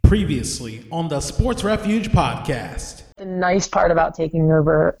Previously on the Sports Refuge podcast. The nice part about taking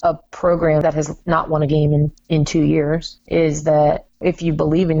over a program that has not won a game in 2 years is that if you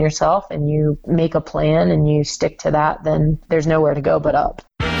believe in yourself and you make a plan and you stick to that, then there's nowhere to go but up.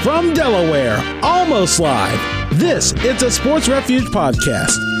 From Delaware, almost live, this is the Sports Refuge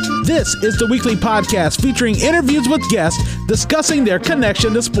podcast. This is the weekly podcast featuring interviews with guests discussing their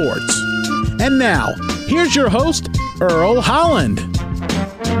connection to sports. And now, here's your host, Earl Holland.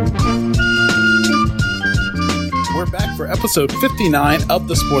 We're back for episode 59 of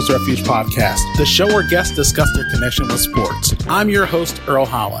the Sports Refuge podcast, the show where guests discuss their connection with sports. I'm your host, Earl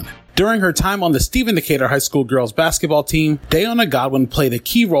Holland. During her time on the Stephen Decatur High School girls basketball team, Dayona Godwin played a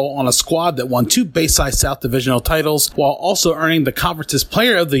key role on a squad that won 2 Bayside South divisional titles while also earning the conference's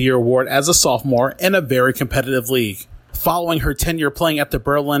Player of the Year award as a sophomore in a very competitive league. Following her tenure playing at the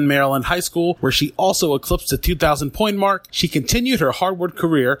Berlin, Maryland High School, where she also eclipsed the 2,000-point mark, she continued her hardwood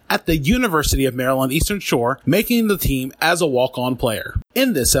career at the University of Maryland Eastern Shore, making the team as a walk-on player.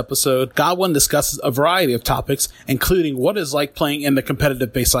 In this episode, Godwin discusses a variety of topics, including what it's like playing in the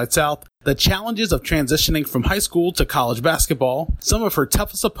competitive Bayside South, the challenges of transitioning from high school to college basketball, some of her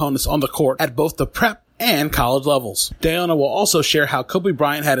toughest opponents on the court at both the prep and college levels. Dayona will also share how Kobe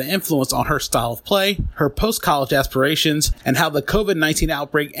Bryant had an influence on her style of play, her post-college aspirations, and how the COVID-19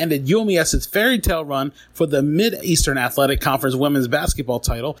 outbreak ended UMES's fairy tale run for the Mid-Eastern Athletic Conference women's basketball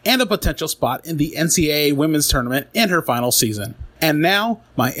title and a potential spot in the NCAA women's tournament in her final season. And now,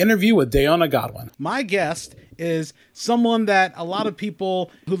 my interview with Dayona Godwin. My guest is someone that a lot of people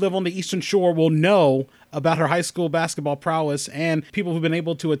who live on the Eastern Shore will know about her high school basketball prowess, and people who've been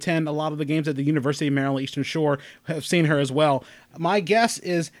able to attend a lot of the games at the University of Maryland Eastern Shore have seen her as well. My guest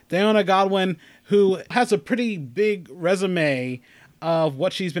is Dayona Godwin, who has a pretty big resume of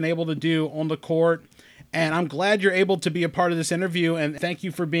what she's been able to do on the court. And I'm glad you're able to be a part of this interview, and thank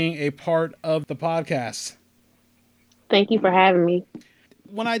you for being a part of the podcast. Thank you for having me.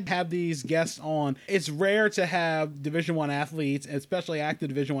 When I have these guests on, it's rare to have Division I athletes, especially active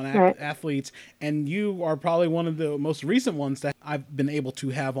Division I athletes, and you are probably one of the most recent ones that I've been able to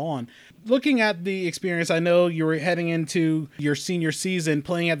have on. Looking at the experience, I know you were heading into your senior season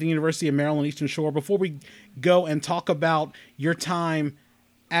playing at the University of Maryland Eastern Shore. Before we go and talk about your time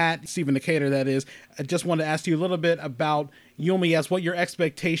at Stephen Decatur, that is, I just wanted to ask you a little bit about UMES, what your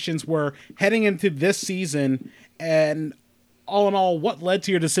expectations were heading into this season, and all in all, what led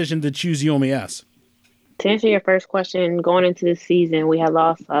to your decision to choose UMES? To answer your first question, going into the season, we had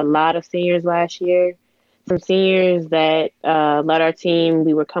lost a lot of seniors last year. Some seniors that led our team.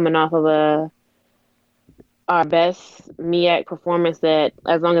 We were coming off of our best MEAC performance that,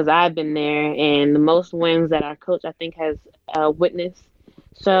 as long as I've been there, and the most wins that our coach, I think, has witnessed.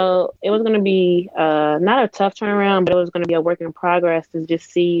 So it was going to be not a tough turnaround, but it was going to be a work in progress to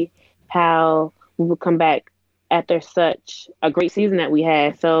just see how we would come back after such a great season that we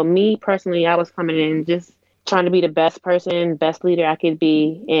had. So me personally, I was coming in just trying to be the best person, best leader I could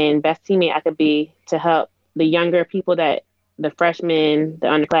be, and best teammate I could be to help the younger people, that the freshmen, the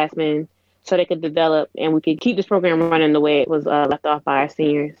underclassmen, so they could develop and we could keep this program running the way it was left off by our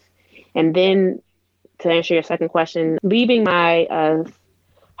seniors. And then to answer your second question, leaving my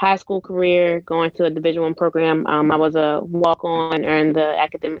high school career, going to a Division I program. I was a walk-on, earned the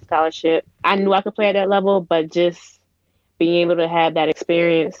academic scholarship. I knew I could play at that level, but just being able to have that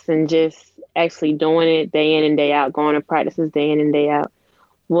experience and just actually doing it day in and day out, going to practices day in and day out,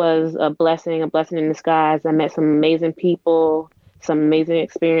 was a blessing in disguise. I met some amazing people, some amazing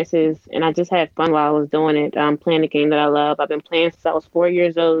experiences, and I just had fun while I was doing it, playing the game that I love. I've been playing since I was 4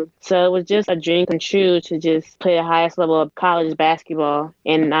 years old. So it was just a dream come true to just play the highest level of college basketball,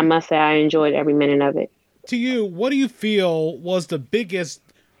 and I must say I enjoyed every minute of it. To you, what do you feel was the biggest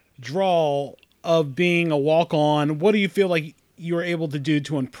draw of being a walk-on? What do you feel like you were able to do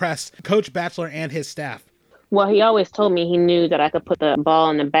to impress Coach Batchelor and his staff? Well, he always told me he knew that I could put the ball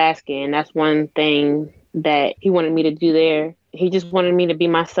in the basket, and that's one thing that he wanted me to do there. He just wanted me to be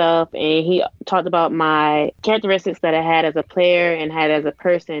myself, and he talked about my characteristics that I had as a player and had as a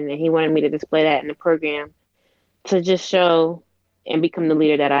person, and he wanted me to display that in the program to just show and become the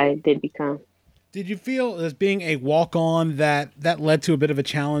leader that I did become. Did you feel as being a walk-on that led to a bit of a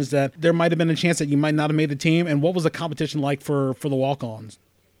challenge, that there might have been a chance that you might not have made the team? And what was the competition like for the walk-ons?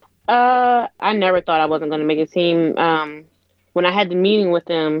 I never thought I wasn't going to make a team. When I had the meeting with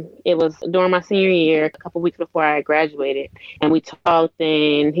him, it was during my senior year, a couple weeks before I graduated. And we talked,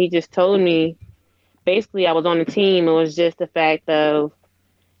 and he just told me, basically, I was on the team. It was just the fact of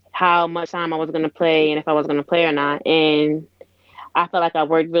how much time I was going to play and if I was going to play or not. And I felt like I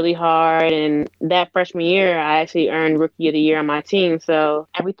worked really hard, and that freshman year, I actually earned Rookie of the Year on my team. So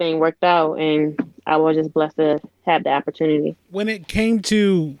everything worked out, and I was just blessed to have the opportunity. When it came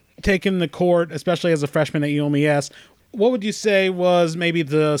to taking the court, especially as a freshman at UMES, what would you say was maybe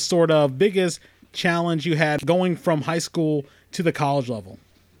the sort of biggest challenge you had going from high school to the college level?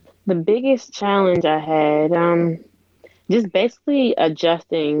 The biggest challenge I had, just basically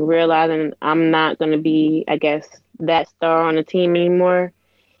adjusting, realizing I'm not going to be, I guess, that star on the team anymore.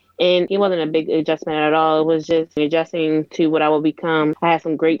 And it wasn't a big adjustment at all. It was just adjusting to what I will become. I had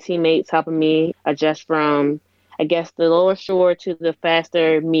some great teammates helping me adjust from, I guess, the lower shore to the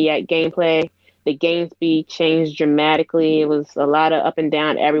faster me at gameplay. The game speed changed dramatically. It was a lot of up and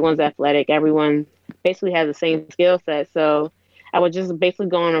down. Everyone's athletic. Everyone basically has the same skill set. So I was just basically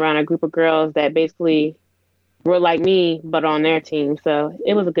going around a group of girls that basically were like me, but on their team. So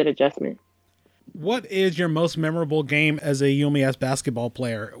it was a good adjustment. What is your most memorable game as a UMES basketball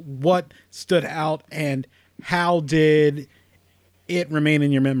player? What stood out and how did it remain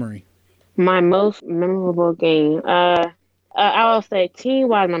in your memory? My most memorable game, I will say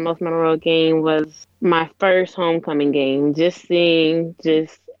team-wise, my most memorable game was my first homecoming game. Just seeing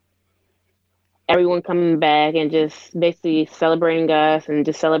everyone coming back and just basically celebrating us and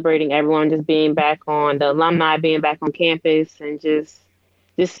just celebrating everyone just being back on, the alumni being back on campus, and just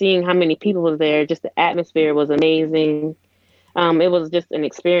seeing how many people was there. Just the atmosphere was amazing. It was just an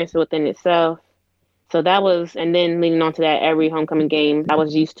experience within itself. So that was, and then leading on to that, every homecoming game, I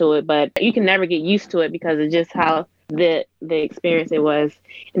was used to it, but you can never get used to it because of just how the experience it was.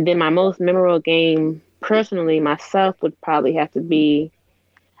 And then my most memorable game, personally, myself, would probably have to be,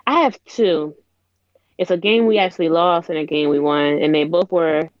 I have two. It's a game we actually lost and a game we won, and they both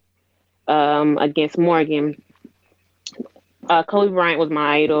were against Morgan. Kobe Bryant was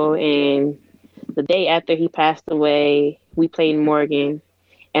my idol, and the day after he passed away, we played Morgan,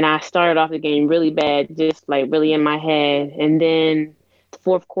 and I started off the game really bad, just like really in my head. And then the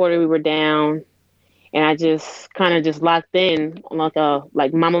fourth quarter, we were down, and I just kind of just locked in,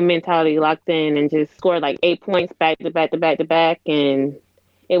 like mama mentality, locked in, and just scored like 8 points back to back to back to back, and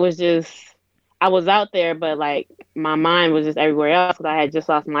it was just, I was out there, but like my mind was just everywhere else because I had just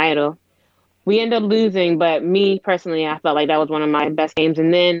lost my idol. We ended up losing, but me personally, I felt like that was one of my best games.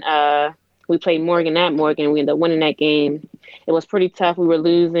 And then we played Morgan at Morgan. We ended up winning that game. It was pretty tough. We were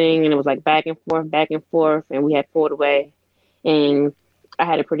losing, and it was like back and forth, and we had pulled away. And I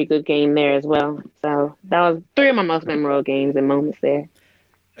had a pretty good game there as well. So that was three of my most memorable games and moments there.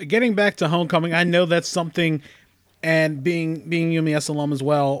 Getting back to homecoming, I know that's something, and being UMES alum as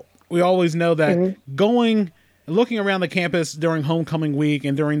well, we always know that looking around the campus during homecoming week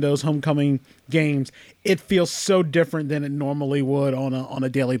and during those homecoming games, it feels so different than it normally would on a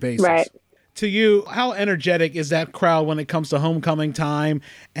daily basis. Right. To you, how energetic is that crowd when it comes to homecoming time,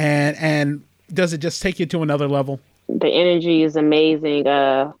 and does it just take you to another level? The energy is amazing.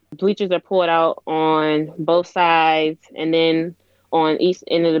 Bleachers are pulled out on both sides and then on each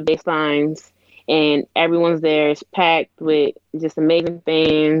end of the baselines, and everyone's there. It's packed with just amazing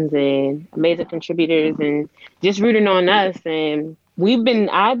fans and amazing contributors and just rooting on us. And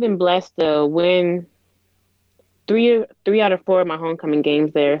I've been blessed to win three out of 4 of my homecoming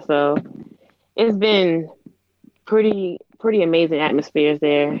games there. So it's been pretty amazing atmospheres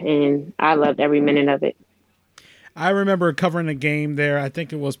there, and I loved every minute of it. I remember covering a game there. I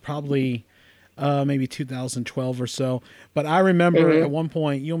think it was probably maybe 2012 or so. But I remember at one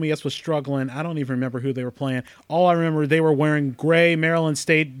point UMES was struggling. I don't even remember who they were playing. All I remember, they were wearing gray Maryland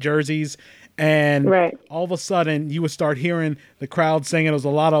State jerseys. And all of a sudden, you would start hearing the crowd singing. It was a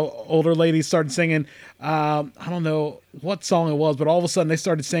lot of older ladies started singing. I don't know what song it was, but all of a sudden they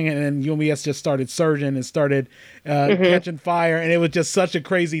started singing, and UMES just started surging and started catching fire. And it was just such a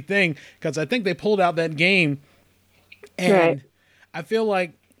crazy thing because I think they pulled out that game. And I feel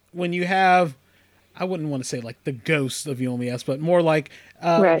like when you have, I wouldn't want to say like the ghost of UMES, but more like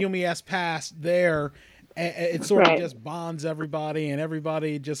UMES past there, it sort of just bonds everybody, and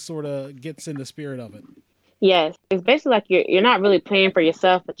everybody just sort of gets in the spirit of it. Yes, it's basically like you're not really playing for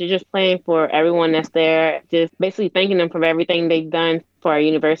yourself, but you're just playing for everyone that's there, just basically thanking them for everything they've done for our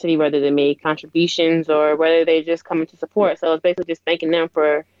university, whether they made contributions or whether they're just coming to support. So it's basically just thanking them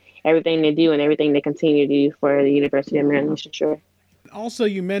for everything they do and everything they continue to do for the University of Maryland, for sure. Also,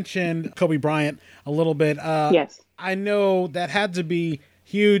 you mentioned Kobe Bryant a little bit. Yes. I know that had to be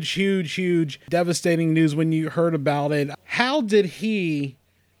huge, devastating news when you heard about it. How did he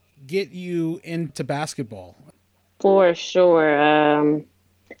get you into basketball? For sure.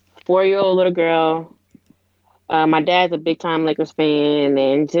 4-year-old little girl. My dad's a big-time Lakers fan,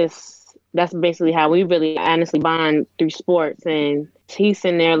 and just that's basically how we really honestly bond through sports. And he's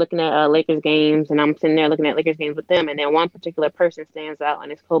sitting there looking at Lakers games, and I'm sitting there looking at Lakers games with them. And then one particular person stands out,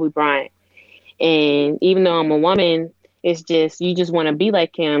 and it's Kobe Bryant. And even though I'm a woman, it's just, you just want to be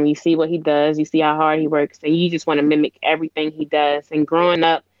like him. You see what he does, you see how hard he works, and you just want to mimic everything he does. And growing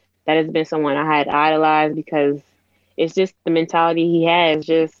up, that has been someone I had idolized because it's just the mentality he has,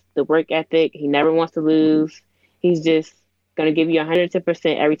 just the work ethic. He never wants to lose. He's just going to give you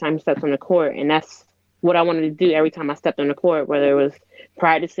 110% every time he steps on the court. And that's what I wanted to do every time I stepped on the court, whether it was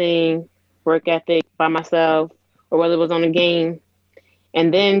practicing, work ethic by myself, or whether it was on a game.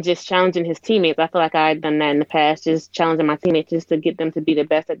 And then just challenging his teammates. I feel like I had done that in the past, just challenging my teammates just to get them to be the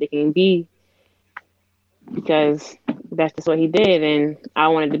best that they can be, because that's just what he did. And I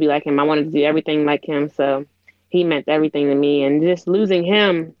wanted to be like him. I wanted to do everything like him. So he meant everything to me. And just losing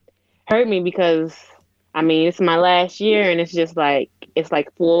him hurt me because, I mean, it's my last year, and it's just like, it's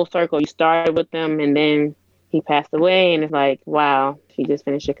like full circle. You started with him, and then he passed away, and it's like, wow, she just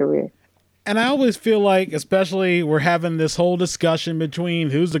finished her career. And I always feel like, especially we're having this whole discussion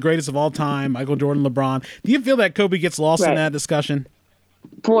between who's the greatest of all time, Michael Jordan, LeBron. Do you feel that Kobe gets lost in that discussion?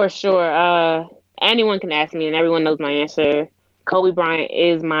 For sure. Anyone can ask me, and everyone knows my answer. Kobe Bryant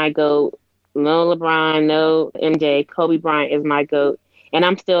is my GOAT. No LeBron, no MJ. Kobe Bryant is my GOAT. And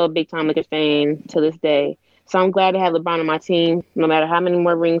I'm still a big-time Lakers fan to this day. So I'm glad to have LeBron on my team. No matter how many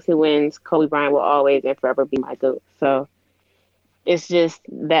more rings he wins, Kobe Bryant will always and forever be my GOAT. So it's just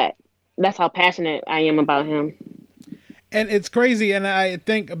that. That's how passionate I am about him. And it's crazy, and I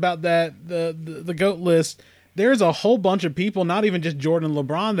think about that, the GOAT list, there's a whole bunch of people, not even just Jordan and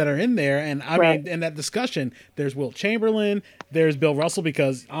LeBron, that are in there. And I mean, in that discussion, there's Wilt Chamberlain, there's Bill Russell,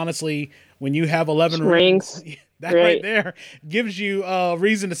 because honestly, when you have 11 rings, that right there gives you a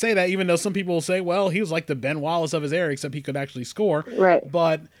reason to say that, even though some people will say, well, he was like the Ben Wallace of his era, except he could actually score. Right.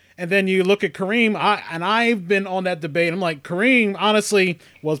 But and then you look at Kareem, I've been on that debate. I'm like, Kareem honestly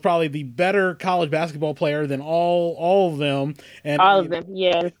was probably the better college basketball player than all of them. And all of them,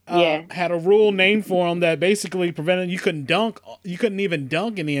 yeah. Had a rule named for him that basically prevented you couldn't even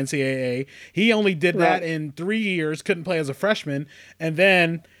dunk in the NCAA. He only did that in 3 years, couldn't play as a freshman, and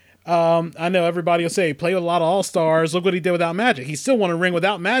then. I know everybody will say he played with a lot of all-stars. Look what he did without Magic. He still won a ring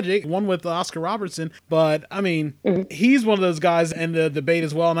without Magic, one with Oscar Robertson. But, I mean, he's one of those guys in the debate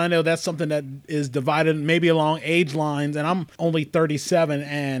as well. And I know that's something that is divided maybe along age lines. And I'm only 37,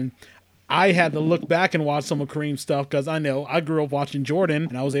 and I had to look back and watch some of Kareem's stuff because I know I grew up watching Jordan,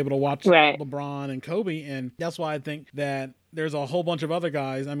 and I was able to watch LeBron and Kobe. And that's why I think that there's a whole bunch of other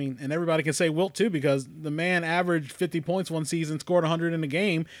guys. I mean, and everybody can say Wilt too, because the man averaged 50 points one season, scored 100 in a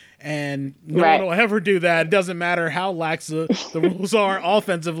game, and no one will ever do that. It doesn't matter how lax the rules are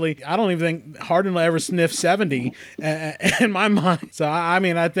offensively. I don't even think Harden will ever sniff 70 in my mind. So, I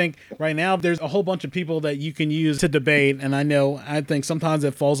mean, I think right now there's a whole bunch of people that you can use to debate, and I think sometimes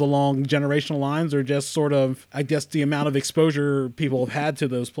it falls along generational lines or just sort of, I guess, the amount of exposure people have had to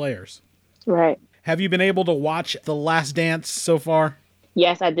those players. Right. Have you been able to watch The Last Dance so far?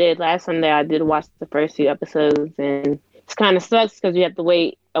 Yes, I did. Last Sunday, I did watch the first 2 episodes, and it kind of sucks because you have to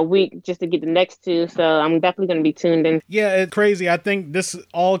wait a week just to get the next 2, so I'm definitely going to be tuned in. Yeah, it's crazy. I think this is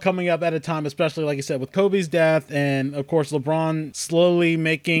all coming up at a time, especially, like you said, with Kobe's death, and, of course, LeBron slowly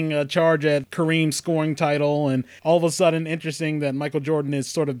making a charge at Kareem's scoring title, and all of a sudden, interesting that Michael Jordan is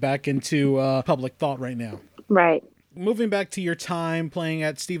sort of back into public thought right now. Right. Moving back to your time playing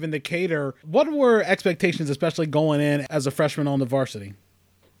at Stephen Decatur, what were expectations, especially going in as a freshman on the varsity?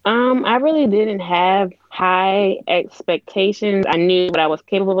 I really didn't have high expectations. I knew what I was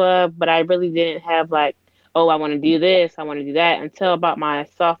capable of, but I really didn't have like, oh, I want to do this, I want to do that, until about my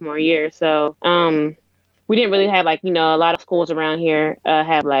sophomore year. So, we didn't really have like, a lot of schools around here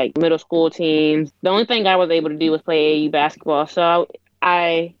have like middle school teams. The only thing I was able to do was play AAU basketball. So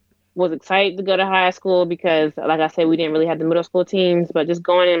I was excited to go to high school because, like I said, we didn't really have the middle school teams. But just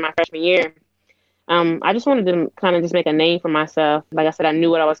going in my freshman year, I just wanted to kind of just make a name for myself. Like I said, I knew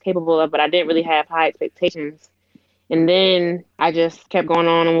what I was capable of, but I didn't really have high expectations. And then I just kept going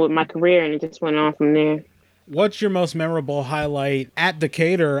on with my career, and it just went on from there. What's your most memorable highlight at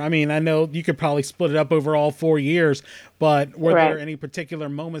Decatur? I mean, I know you could probably split it up over all 4 years, but were there any particular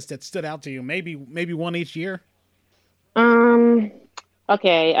moments that stood out to you? Maybe one each year?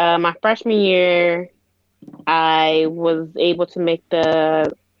 Okay, my freshman year, I was able to make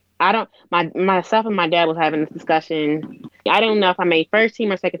myself and my dad was having this discussion. I don't know if I made first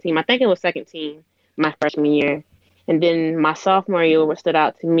team or second team. I think it was second team my freshman year. And then my sophomore year, what stood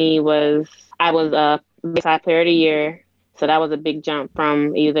out to me was I was a Bayside Player of the Year. So that was a big jump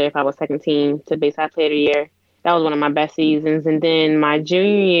from either if I was second team to Bayside Player of the Year. That was one of my best seasons. And then my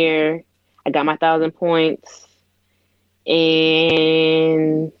junior year, I got my 1,000 points.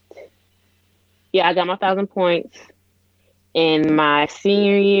 And yeah, I got my 1,000 points. In my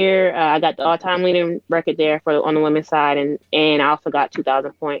senior year, I got the all-time leading record there for on the women's side, and I also got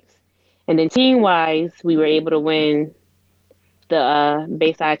 2,000 points. And then team-wise, we were able to win the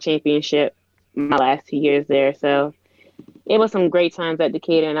Bayside Championship my last 2 years there. So it was some great times at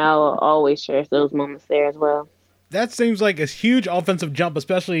Decatur, and I'll always cherish those moments there as well. That seems like a huge offensive jump,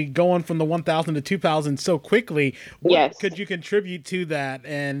 especially going from the 1,000 to 2,000 so quickly. What could you contribute to that,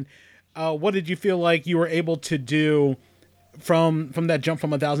 and what did you feel like you were able to do from that jump from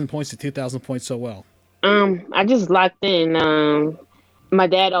 1,000 points to 2,000 points so well? I just locked in. My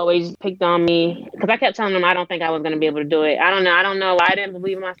dad always picked on me because I kept telling him I don't think I was going to be able to do it. I don't know why I didn't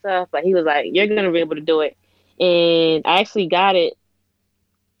believe in myself, but he was like, "You're going to be able to do it." And I actually got it,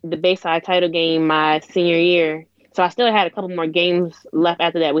 the Bayside title game, my senior year. So I still had a couple more games left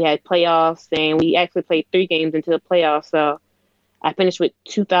after that. We had playoffs, and we actually played 3 games into the playoffs. So I finished with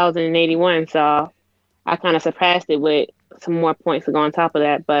 2,081. So I kind of surpassed it with some more points to go on top of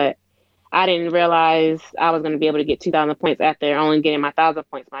that. But I didn't realize I was going to be able to get 2,000 points after only getting my 1,000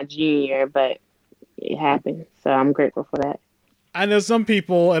 points my junior year. But it happened. So I'm grateful for that. I know some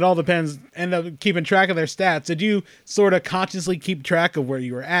people, it all depends, end up keeping track of their stats. Did you sort of consciously keep track of where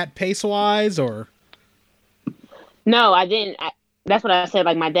you were at pace-wise, or? No, I didn't. That's what I said.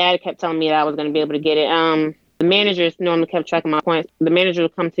 Like, my dad kept telling me that I was going to be able to get it. The managers normally kept track of my points. The manager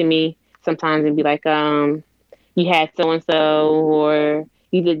would come to me sometimes and be like, you had so-and-so, or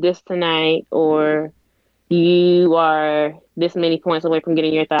you did this tonight, or you are this many points away from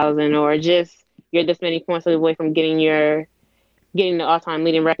getting your 1,000, or just you're this many points away from getting the all-time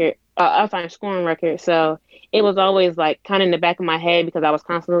leading record, all-time scoring record. So it was always like kind of in the back of my head because I was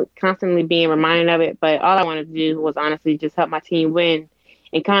constantly being reminded of it. But all I wanted to do was honestly just help my team win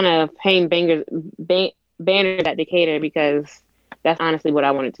and kind of hang banners at Decatur, because that's honestly what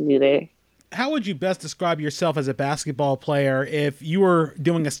I wanted to do there. How would you best describe yourself as a basketball player if you were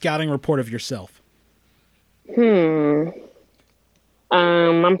doing a scouting report of yourself?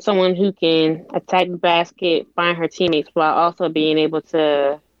 I'm someone who can attack the basket, find her teammates, while also being able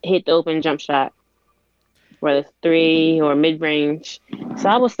to hit the open jump shot, whether it's 3 or mid-range. So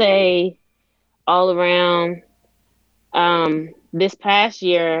I would say all around. This past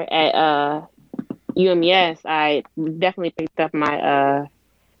year at UMES, I definitely picked up my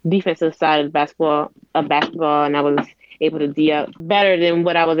defensive side of basketball, and I was able to D up better than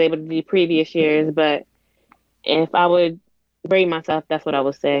what I was able to do previous years. But if I would grade myself, that's what I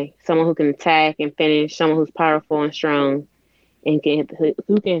would say. Someone who can attack and finish, someone who's powerful and strong, and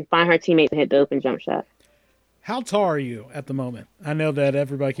who can find her teammates and hit the open jump shot. How tall are you at the moment? I know that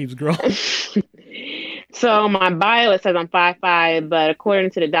everybody keeps growing. So my bio, it says I'm 5'5", but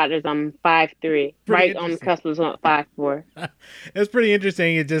according to the doctors, I'm 5'3", right on the cusp of 5'4". It's pretty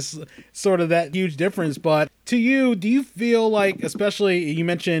interesting. It's just sort of that huge difference. But to you, do you feel like, especially you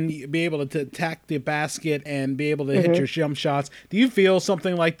mentioned be able to attack the basket and be able to hit your jump shots, do you feel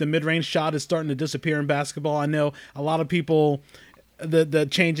something like the mid-range shot is starting to disappear in basketball? I know a lot of people, the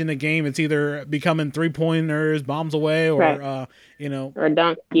change in the game, it's either becoming 3-pointers, bombs away, or, right. Or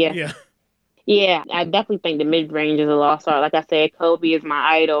dunk. Yeah. Yeah, I definitely think the mid-range is a lost art. Like I said, Kobe is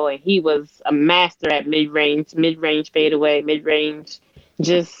my idol, and he was a master at mid-range fadeaway, mid-range.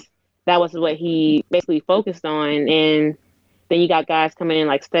 Just, that was what he basically focused on. And then you got guys coming in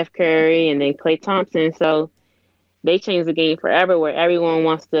like Steph Curry and then Klay Thompson. So they changed the game forever, where everyone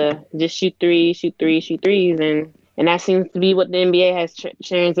wants to just shoot threes. And that seems to be what the NBA has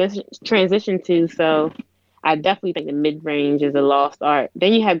transitioned to. So I definitely think the mid-range is a lost art.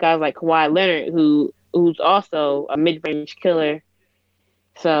 Then you have guys like Kawhi Leonard, who's also a mid-range killer.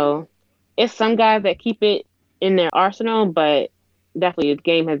 So it's some guys that keep it in their arsenal, but definitely the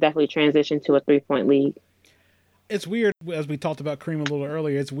game has definitely transitioned to a 3-point league. It's weird, as we talked about Kareem a little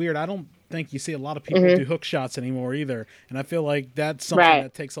earlier, it's weird. I don't think you see a lot of people do hook shots anymore either. And I feel like that's something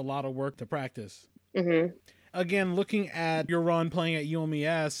that takes a lot of work to practice. Again, looking at your run playing at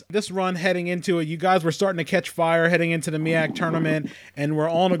UMES, this run heading into it, you guys were starting to catch fire heading into the MEAC tournament, and we're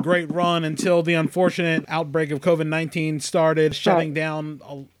on a great run until the unfortunate outbreak of COVID-19 started, shutting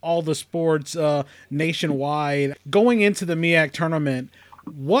down all the sports nationwide. Going into the MEAC tournament,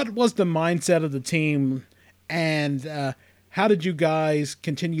 what was the mindset of the team, and how did you guys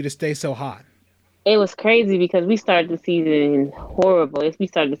continue to stay so hot? It was crazy because we started the season horrible. We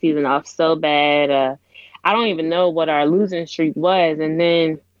started the season off so bad. I don't even know what our losing streak was. And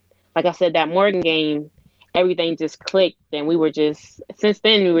then, like I said, that Morgan game, everything just clicked. And since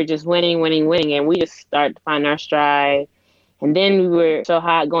then, we were just winning. And we just started to find our stride, And then we were so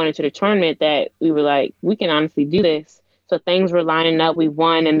hot going into the tournament that we were like, we can honestly do this. So things were lining up. We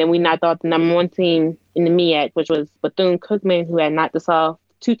won, and then we knocked off the number one team in the MEAC, which was Bethune-Cookman, who had knocked us off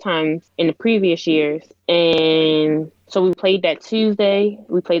 2 times in the previous years. And so we played that Tuesday.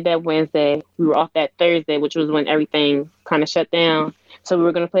 We played that Wednesday. We were off that Thursday, which was when everything kind of shut down. So we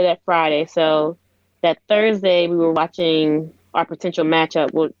were going to play that Friday. So that Thursday, we were watching our potential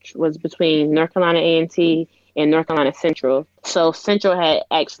matchup, which was between North Carolina A&T and North Carolina Central. So Central had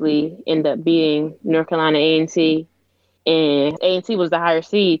actually ended up beating North Carolina A&T, and A&T was the higher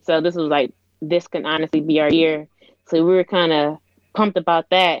seed. So this was like, this can honestly be our year. So we were kind of pumped about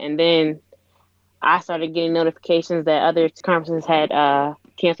that. And then I started getting notifications that other conferences had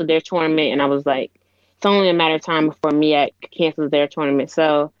canceled their tournament, and I was like, it's only a matter of time before MEAC cancels their tournament.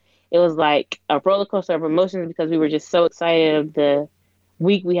 So it was like a roller coaster of emotions because we were just so excited of the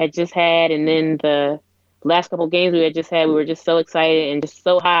week we had just had, and then the last couple of games we had just had. We were just so excited and just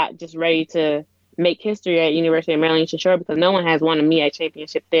so hot, just ready to make history at University of Maryland Eastern Shore because no one has won a MEAC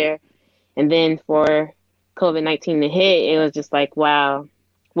championship there. And then for COVID-19 to hit, it was just like, wow,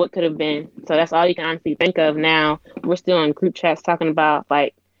 what could have been? So that's all you can honestly think of now. We're still in group chats talking about,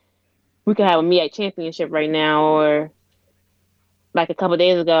 like, we could have a MEAC championship right now, or like a couple of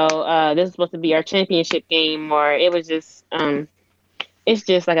days ago, this is supposed to be our championship game, or it was just, it's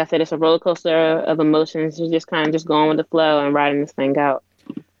just, like I said, it's a roller coaster of emotions. You're just kind of just going with the flow and riding this thing out.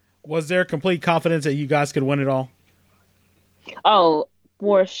 Was there complete confidence that you guys could win it all? Oh,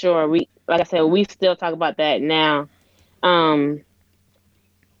 for sure. Like I said, we still talk about that now.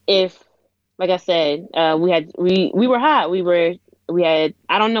 If, like I said, we were hot. We had,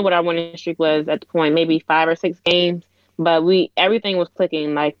 I don't know what our winning streak was at the point, maybe 5 or 6 games, but everything was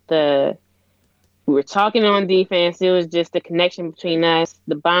clicking. Like we were talking on defense. It was just the connection between us.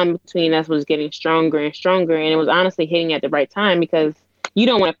 The bond between us was getting stronger and stronger, and it was honestly hitting at the right time because you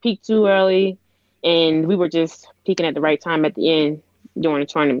don't want to peak too early, and we were just peaking at the right time at the end during the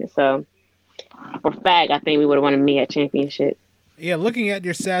tournament. So, for fact, I think we would have won a MEAC championship. Yeah, looking at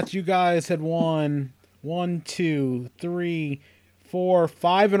your stats, you guys had won 1, 2, 3, 4,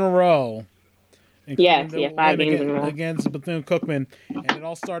 5 in a row. Yeah, 5 games in a row against Bethune-Cookman, and it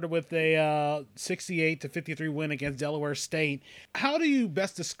all started with a 68-53 win against Delaware State. How do you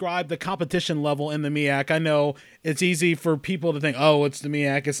best describe the competition level in the MEAC? I know it's easy for people to think, oh, it's the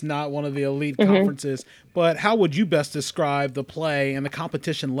MEAC, it's not one of the elite conferences, but how would you best describe the play and the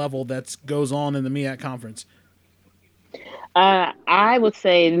competition level that goes on in the MEAC conference? I would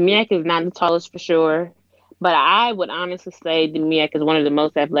say the MEAC is not the tallest for sure, but I would honestly say the MEAC is one of the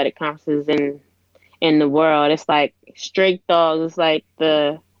most athletic conferences in the world. It's like straight dogs. It's like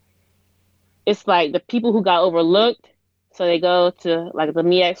the people who got overlooked, so they go to like the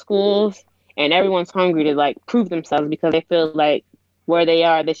MEAC schools, and everyone's hungry to like prove themselves because they feel like where they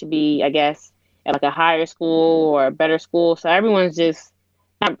are, they should be, I guess, at like a higher school or a better school. So everyone's just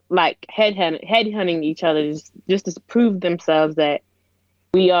not like headhunting each other just to prove themselves that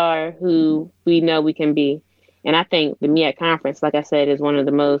we are who we know we can be. And I think the MEAC conference, like I said, is one of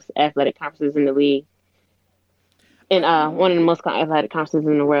the most athletic conferences in the league. And one of the most athletic conferences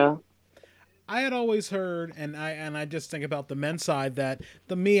in the world. I had always heard, and I just think about the men's side, that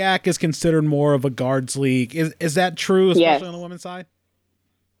the MEAC is considered more of a guards league. Is that true, especially on the women's side?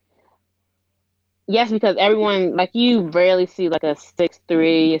 Yes, because everyone, like, you rarely see like a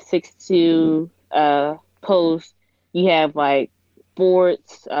 6'3", a 6'2" post. You have like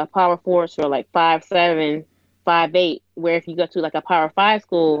forwards, power forwards who are like 5'7", 5'8", where if you go to like a Power 5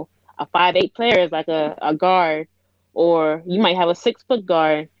 school, a 5'8" player is like a guard, or you might have a 6-foot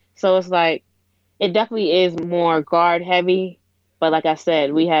guard. So it's like, it definitely is more guard heavy. But like I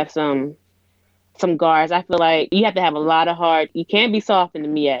said, we have some guards. I feel like you have to have a lot of heart. You can't be soft in the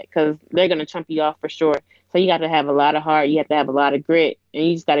MEAC because they're going to trump you off for sure. So you got to have a lot of heart. You have to have a lot of grit, and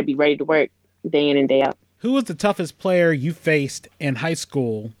you just got to be ready to work day in and day out. Who was the toughest player you faced in high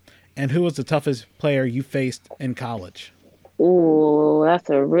school, and who was the toughest player you faced in college? Ooh, that's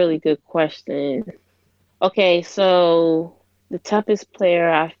a really good question. Okay, so the toughest player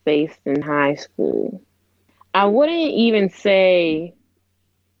I faced in high school, I wouldn't even say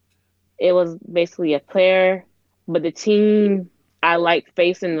it was basically a player, but the team I liked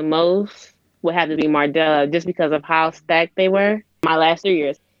facing the most would have to be Mardella, just because of how stacked they were my last 3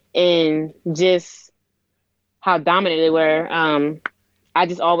 years and just how dominant they were. I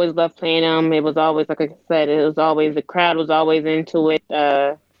just always loved playing them. It was always, like I said, the crowd was always into it.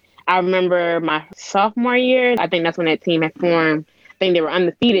 I remember my sophomore year, I think that's when that team had formed. I think they were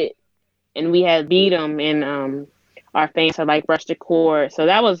undefeated, and we had beat them, and our fans had like rushed the court. So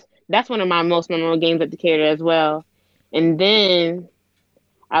that's one of my most memorable games at Decatur as well. And then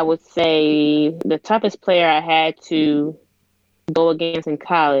I would say the toughest player I had to go against in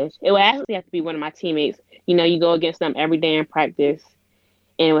college, it would actually have to be one of my teammates. You know, you go against them every day in practice.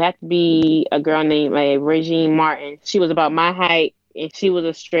 And it would have to be a girl named Regine Martin. She was about my height, and she was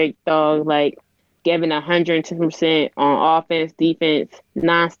a straight dog, like giving 110% on offense, defense,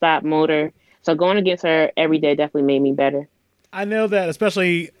 nonstop motor. So going against her every day definitely made me better. I know that,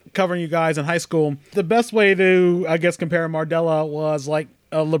 especially covering you guys in high school, the best way to, I guess, compare Mardella was like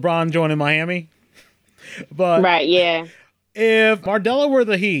LeBron joining Miami. But right, yeah. If Mardella were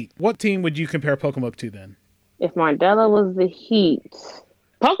the Heat, what team would you compare Pocomoke to then? If Mardella was the Heat,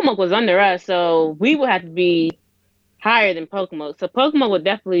 Pocomoke was under us, so we would have to be higher than Pocomoke. So Pocomoke would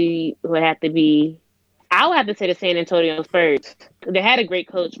have to be. I would have to say the San Antonio Spurs. They had a great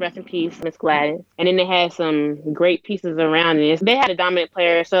coach, rest in peace, Miss Gladys. And then they had some great pieces around it. They had a dominant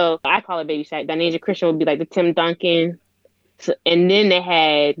player, so I call it Baby Shaq. Donasia Christian would be like the Tim Duncan. So, and then they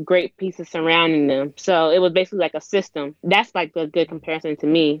had great pieces surrounding them. So it was basically like a system. That's like a good comparison to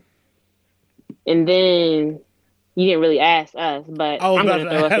me. And then you didn't really ask us, but I'm going to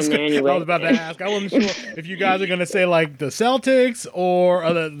throw us in there anyway. I was about to ask. I wasn't sure if you guys are going to say like the Celtics or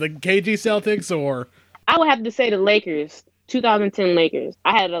the KG Celtics or... I would have to say the Lakers, 2010 Lakers.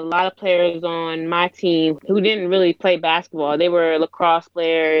 I had a lot of players on my team who didn't really play basketball. They were lacrosse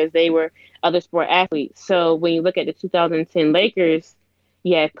players. They were other sport athletes. So when you look at the 2010 Lakers,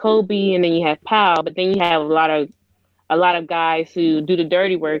 you have Kobe and then you have Powell, but then you have a lot of guys who do the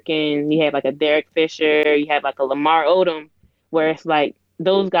dirty work, and you have like a Derek Fisher, you have like a Lamar Odom, where it's like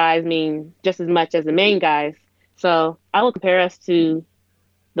those guys mean just as much as the main guys. So I would compare us to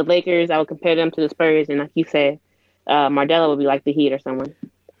the Lakers. I would compare them to the Spurs, and like you said, Mardella would be like the Heat or someone.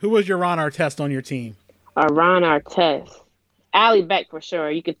 Who was your Ron Artest on your team? Ron Artest. Allie Beck for sure.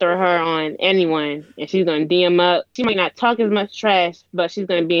 You could throw her on anyone, and she's going to DM up. She might not talk as much trash, but she's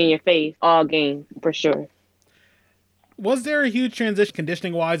going to be in your face all game for sure. Was there a huge transition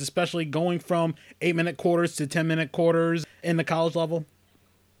conditioning-wise, especially going from 8-minute quarters to 10-minute quarters in the college level?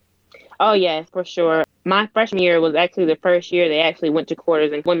 Oh, yes, for sure. My freshman year was actually the first year they actually went to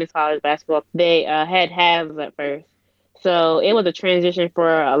quarters in women's college basketball. They had halves at first. So it was a transition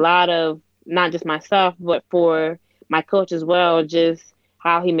for a lot of, not just myself, but for my coach as well, just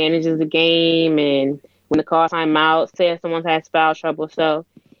how he manages the game and when the call timeout, say if someone has foul trouble. So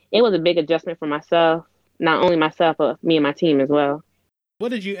it was a big adjustment for myself, not only myself, but me and my team as well. What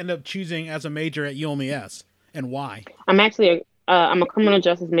did you end up choosing as a major at UMES, and why? I'm actually I'm a criminal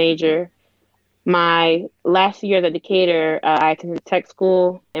justice major. My last year at Decatur, I attended tech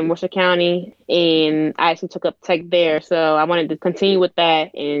school in Worcester County, and I actually took up tech there. So I wanted to continue with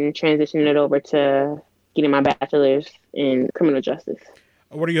that and transition it over to getting my bachelor's in criminal justice.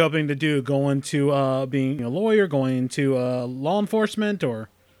 What are you hoping to do? Go into being a lawyer, going into law enforcement, or?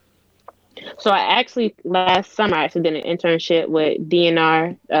 So I actually, last summer, I actually did an internship with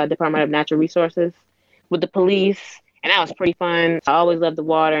DNR, Department of Natural Resources, with the police. And that was pretty fun. I always loved the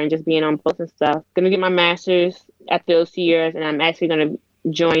water and just being on boats and stuff. Going to get my master's after those 2 years, and I'm actually going to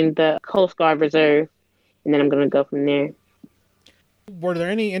join the Coast Guard Reserve, and then I'm going to go from there. Were there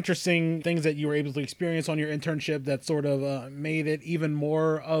any interesting things that you were able to experience on your internship that sort of made it even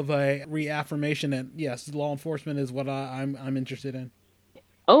more of a reaffirmation that, yes, law enforcement is what I'm interested in?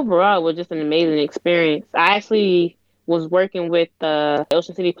 Overall, it was just an amazing experience. I actually was working with the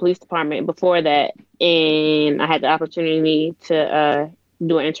Ocean City Police Department before that, and I had the opportunity to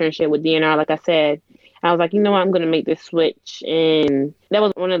do an internship with DNR, like I said. I was like, you know what, I'm going to make this switch. And that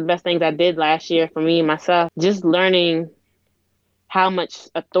was one of the best things I did last year for me and myself, just learning how much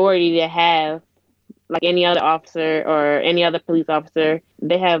authority they have. Like any other officer or any other police officer,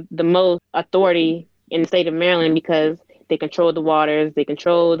 they have the most authority in the state of Maryland because they control the waters, they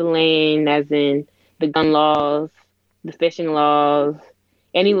control the land, as in the gun laws, the fishing laws,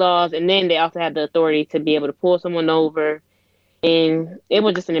 any laws, and then they also have the authority to be able to pull someone over. And it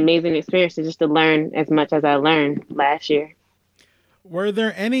was just an amazing experience just to learn as much as I learned last year. Were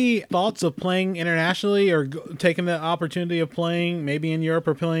there any thoughts of playing internationally or taking the opportunity of playing maybe in Europe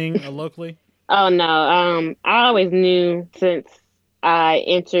or playing locally? Oh, no. I always knew since I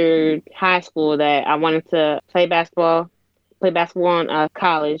entered high school that I wanted to play basketball in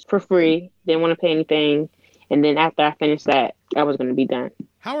college for free. Didn't want to pay anything. And then after I finished that, I was going to be done.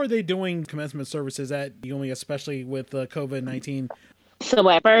 How are they doing commencement services at UME, especially with COVID-19? So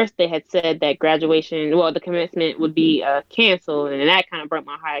at first they had said that the commencement would be canceled. And that kind of broke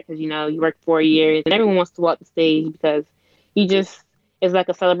my heart because, you work 4 years and everyone wants to walk the stage because it's like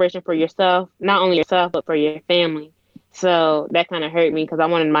a celebration for yourself, not only yourself, but for your family. So that kind of hurt me because I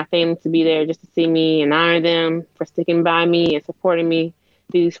wanted my family to be there just to see me and honor them for sticking by me and supporting me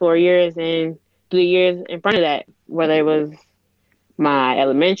these 4 years and 3 years in front of that, whether it was my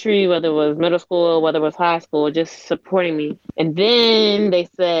elementary, whether it was middle school, whether it was high school, just supporting me. And then they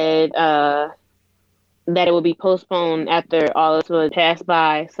said that it would be postponed after all this would pass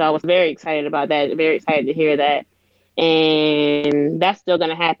by. So I was very excited about that, very excited to hear that. And that's still going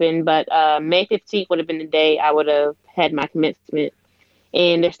to happen. But May 15th would have been the day I would have had my commencement.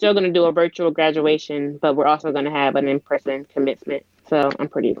 And they're still going to do a virtual graduation, but we're also going to have an in-person commencement. So I'm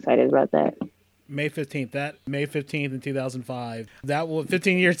pretty excited about that. May 15th, that May 15th in 2005. That was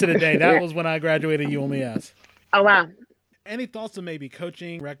 15 years to the day. That was when I graduated UMES. Oh, wow. Any thoughts of maybe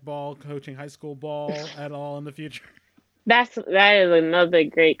coaching rec ball, coaching high school ball at all in the future? That is another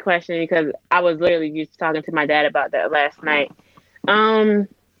great question because I was literally just talking to my dad about that last night.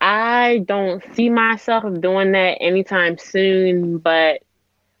 I don't see myself doing that anytime soon, but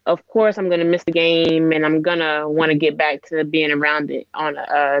of course I'm gonna miss the game and I'm gonna want to get back to being around it on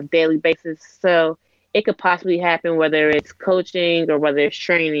a daily basis. So it could possibly happen whether it's coaching or whether it's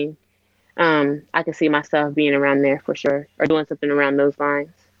training. I can see myself being around there for sure or doing something around those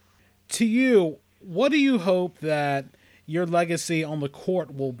lines. To you, what do you hope that your legacy on the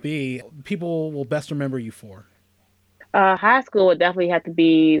court will be? People will best remember you for? High school would definitely have to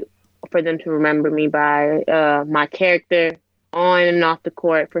be for them to remember me by my character on and off the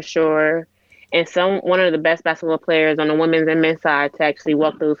court for sure. And one of the best basketball players on the women's and men's side to actually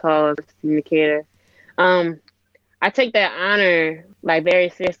walk those halls as a indicator. I take that honor very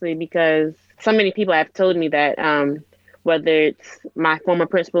seriously because so many people have told me that, whether it's my former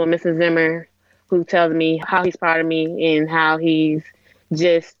principal, Mrs. Zimmer, who tells me how he's proud of me and how he's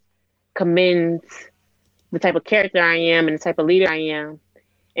just commends the type of character I am and the type of leader I am.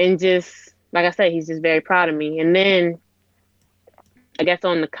 And just, like I said, he's just very proud of me. And then I guess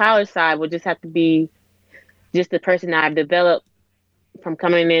on the college side would just have to be just the person that I've developed from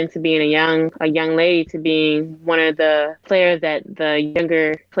coming in to being a young lady to being one of the players that the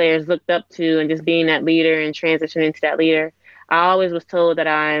younger players looked up to and just being that leader and transitioning into that leader. I always was told that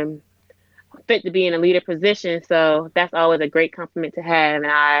I'm fit to be in a leader position. So that's always a great compliment to have.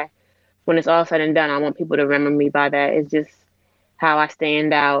 And when it's all said and done, I want people to remember me by that. It's just how I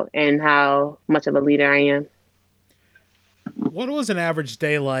stand out and how much of a leader I am. What was an average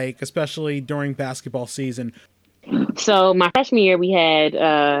day like, especially during basketball season? So my freshman year, we had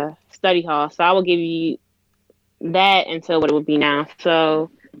study hall. So I will give you that until what it would be now.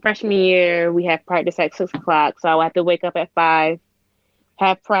 So freshman year, we had practice at 6 o'clock. So I would have to wake up at 5,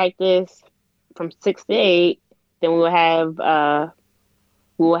 have practice from 6 to 8. Then we will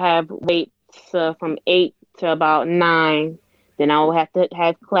have weights from 8 to about 9. Then I will have to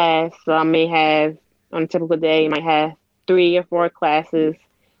have class. So I may have, on a typical day, I might have 3 or 4 classes,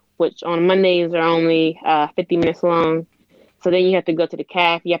 which on Mondays are only 50 minutes long. So then you have to go to the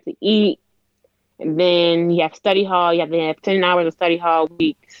caf, you have to eat, and then you have study hall. You have to have 10 hours of study hall a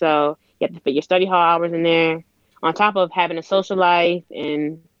week. So you have to fit your study hall hours in there, on top of having a social life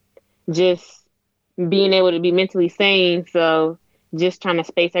and just being able to be mentally sane. So just trying to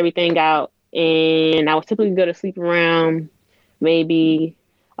space everything out. And I would typically go to sleep around maybe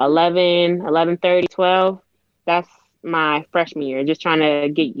 11, 11:30, 12. That's my freshman year, just trying to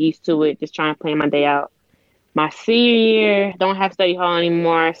get used to it, just trying to plan my day out. My senior year, don't have study hall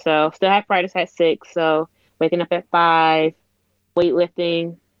anymore, so still have practice at 6. So waking up at 5,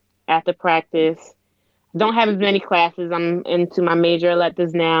 weightlifting after practice. Don't have as many classes. I'm into my major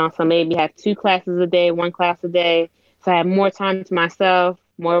electives now, so maybe have 2 classes a day, 1 class a day. So I have more time to myself,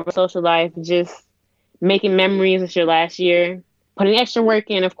 more of a social life, just making memories. It's your last year. Putting extra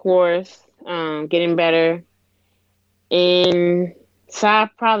work in, of course, getting better. And so I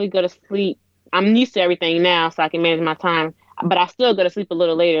probably go to sleep. I'm used to everything now, so I can manage my time. But I still go to sleep a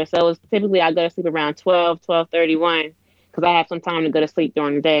little later. So it's typically I go to sleep around 12, 12:31, because I have some time to go to sleep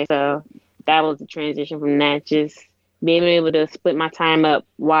during the day. So that was the transition from that, just being able to split my time up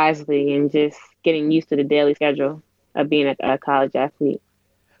wisely and just getting used to the daily schedule of being a college athlete.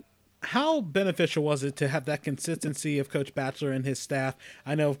 How beneficial was it to have that consistency of Coach Batchelor and his staff?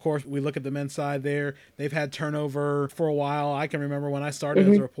 I know, of course, we look at the men's side there. They've had turnover for a while. I can remember when I started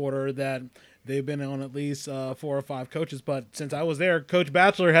as a reporter that they've been on at least 4 or 5 coaches. But since I was there, Coach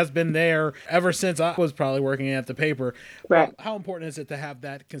Batchelor has been there ever since I was probably working at the paper. Right. How important is it to have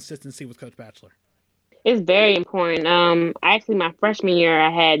that consistency with Coach Batchelor? It's very important. Actually, my freshman year,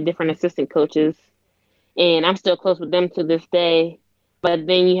 I had different assistant coaches, and I'm still close with them to this day. But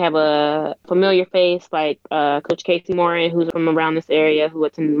then you have a familiar face like Coach Casey Morin, who's from around this area, who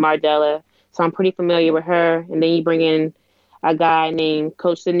attended Mardella. So I'm pretty familiar with her. And then you bring in a guy named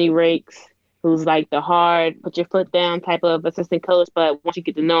Coach Sidney Rakes, who's like the hard, put your foot down type of assistant coach. But once you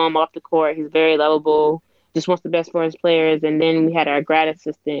get to know him off the court, he's very lovable, just wants the best for his players. And then we had our grad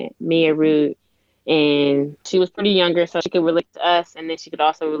assistant, Mia Root, and she was pretty younger, so she could relate to us. And then she could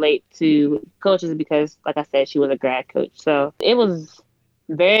also relate to coaches because, like I said, she was a grad coach. So it was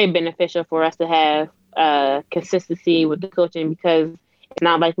very beneficial for us to have consistency with the coaching because it's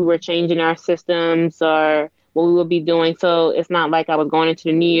not like we were changing our systems or what we would be doing. So it's not like I was going into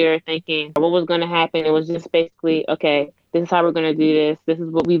the new year thinking what was going to happen. It was just basically, okay, this is how we're going to do this. This is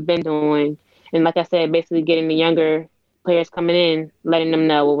what we've been doing. And like I said, basically getting the younger players coming in, letting them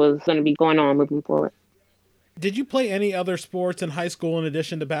know what was going to be going on moving forward. Did you play any other sports in high school in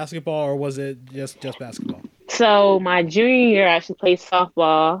addition to basketball, or was it just basketball? So my junior year, I actually played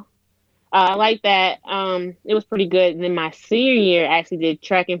softball. I like that. It was pretty good. And then my senior year, I actually did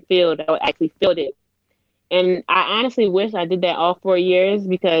track and field. I actually fielded. And I honestly wish I did that all 4 years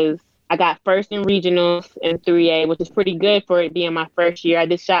because I got first in regionals in 3A, which is pretty good for it being my first year. I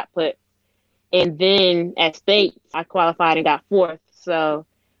did shot put. And then at states, I qualified and got fourth. So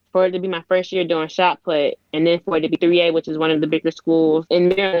for it to be my first year doing shot put, and then for it to be 3A, which is one of the bigger schools in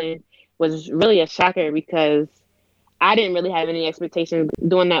Maryland, was really a shocker because I didn't really have any expectations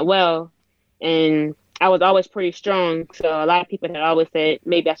doing that well. And I was always pretty strong. So a lot of people had always said,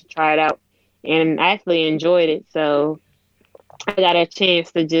 maybe I should try it out. And I actually enjoyed it. So I got a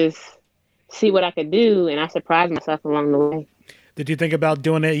chance to just see what I could do. And I surprised myself along the way. Did you think about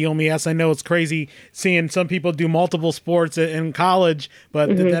doing it at UMES? I know it's crazy seeing some people do multiple sports in college, but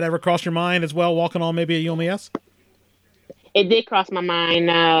did that ever cross your mind as well, walking on maybe at UMES? It did cross my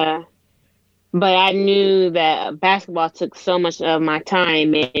mind. But I knew that basketball took so much of my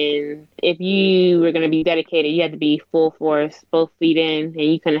time, and if you were going to be dedicated, you had to be full force, both feet in, and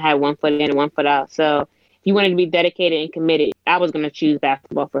you couldn't have 1 foot in and 1 foot out. So if you wanted to be dedicated and committed, I was going to choose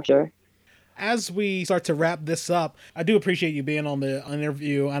basketball for sure. As we start to wrap this up, I do appreciate you being on the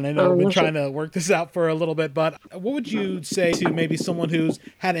interview, and I know we've been trying to work this out for a little bit, but what would you say to maybe someone who's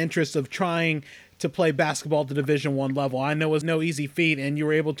had interest of trying to play basketball at the Division I level? I know it was no easy feat, and you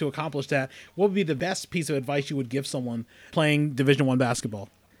were able to accomplish that. What would be the best piece of advice you would give someone playing Division I basketball?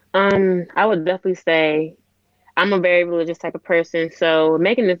 I would definitely say I'm a very religious type of person, so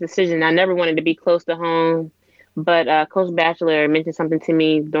making this decision, I never wanted to be close to home. But Coach Batchelor mentioned something to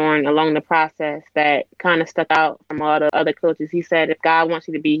me along the process that kind of stuck out from all the other coaches. He said, if God wants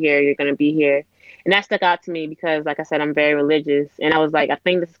you to be here, you're going to be here. And that stuck out to me because, like I said, I'm very religious. And I was like, I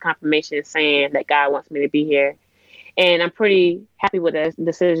think this is confirmation saying that God wants me to be here. And I'm pretty happy with the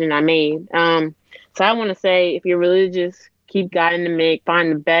decision I made. So I want to say, if you're religious, keep God in the mix,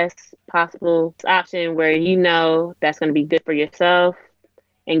 find the best possible option where you know that's going to be good for yourself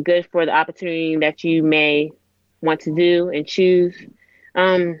and good for the opportunity that you may want to do and choose.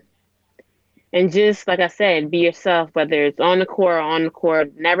 And just like I said, be yourself, whether it's on the court or on the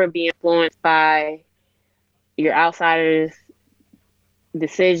court. Never be influenced by your outsiders'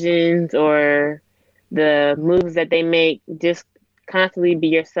 decisions or the moves that they make. Just constantly be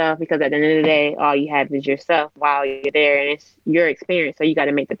yourself because at the end of the day, all you have is yourself while you're there, and it's your experience, so you got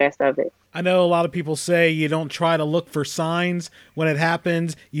to make the best of it. I know a lot of people say you don't try to look for signs when it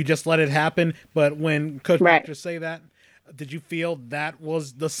happens, you just let it happen. But when Coach Batchelor say that, did you feel that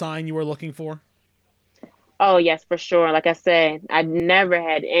was the sign you were looking for? Oh, yes, for sure. Like I said, I never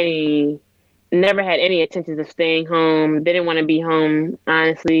had any intentions of staying home. Didn't want to be home,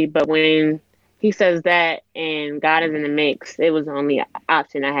 honestly. But when he says that and God is in the mix, it was the only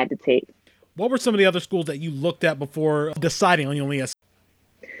option I had to take. What were some of the other schools that you looked at before deciding on UMES?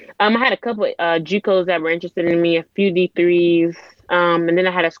 I had a couple of JUCOs that were interested in me, a few D3s, and then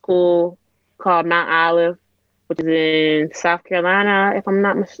I had a school called Mount Olive, which is in South Carolina, if I'm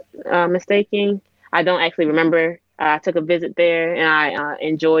not mistaken. I don't actually remember. I took a visit there, and I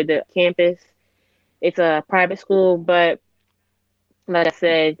enjoyed the campus. It's a private school, but like I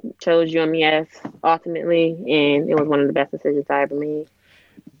said, chose UMES ultimately, and it was one of the best decisions I ever made.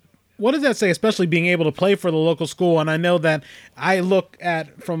 What does that say, especially being able to play for the local school? And I know that I look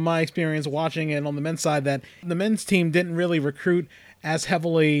at, from my experience watching it on the men's side, that the men's team didn't really recruit as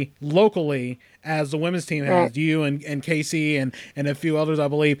heavily locally as the women's team has. Right. You and Casey and a few others, I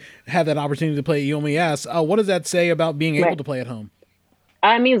believe, had that opportunity to play at UMES. What does that say about being able to play at home?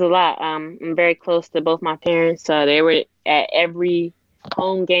 It means a lot. I'm very close to both my parents. They were at every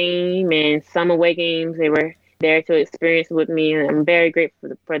home game and some away games. They were there to experience with me, and I'm very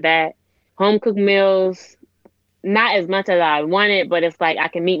grateful for that. Home cooked meals, not as much as I wanted, but it's like I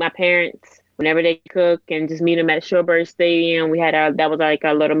can meet my parents whenever they cook and just meet them at Shorebird Stadium. We had that was like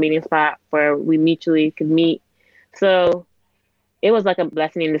a little meeting spot where we mutually could meet. So it was like a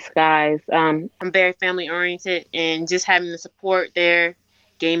blessing in disguise. I'm very family oriented, and just having the support there,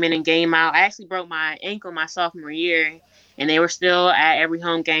 game in and game out. I actually broke my ankle my sophomore year, and they were still at every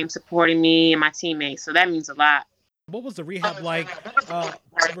home game supporting me and my teammates. So that means a lot. What was the rehab like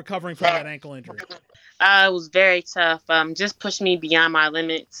recovering from that ankle injury? It was very tough. Just pushed me beyond my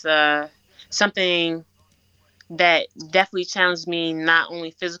limits. Something that definitely challenged me, not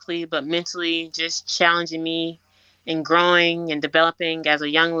only physically, but mentally, just challenging me and growing and developing as a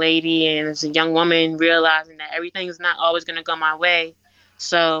young lady and as a young woman, realizing that everything is not always going to go my way.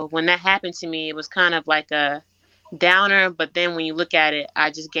 So when that happened to me, it was kind of like a downer. But then when you look at it,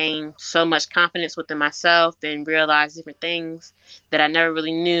 I just gained so much confidence within myself and realized different things that I never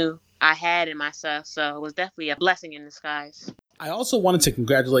really knew I had in myself. So it was definitely a blessing in disguise. I also wanted to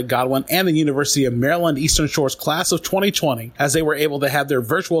congratulate Godwin and the University of Maryland Eastern Shore's class of 2020 as they were able to have their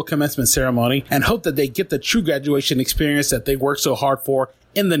virtual commencement ceremony, and hope that they get the true graduation experience that they worked so hard for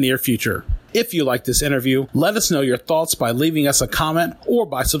in the near future. If you like this interview, let us know your thoughts by leaving us a comment or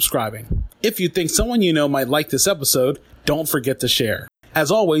by subscribing. If you think someone you know might like this episode, don't forget to share. As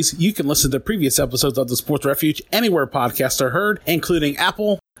always, you can listen to previous episodes of The Sports Refuge anywhere podcasts are heard, including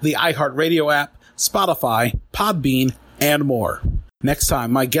Apple, the iHeartRadio app, Spotify, Podbean, and more. Next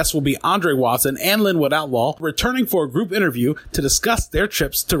time, my guests will be Andre Watson and Linwood Outlaw, returning for a group interview to discuss their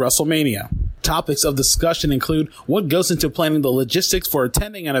trips to WrestleMania. Topics of discussion include what goes into planning the logistics for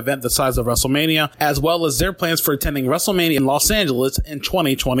attending an event the size of WrestleMania, as well as their plans for attending WrestleMania in Los Angeles in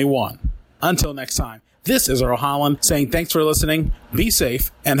 2021. Until next time, this is Earl Holland saying thanks for listening, be safe,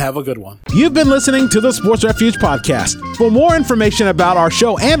 and have a good one. You've been listening to the Sports Refuge Podcast. For more information about our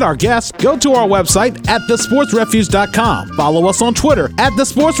show and our guests, go to our website at thesportsrefuge.com. Follow us on Twitter at The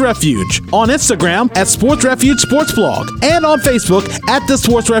Sports Refuge, on Instagram at Sports Refuge Sports Blog, and on Facebook at The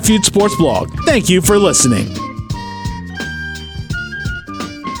Sports Refuge Sports Blog. Thank you for listening.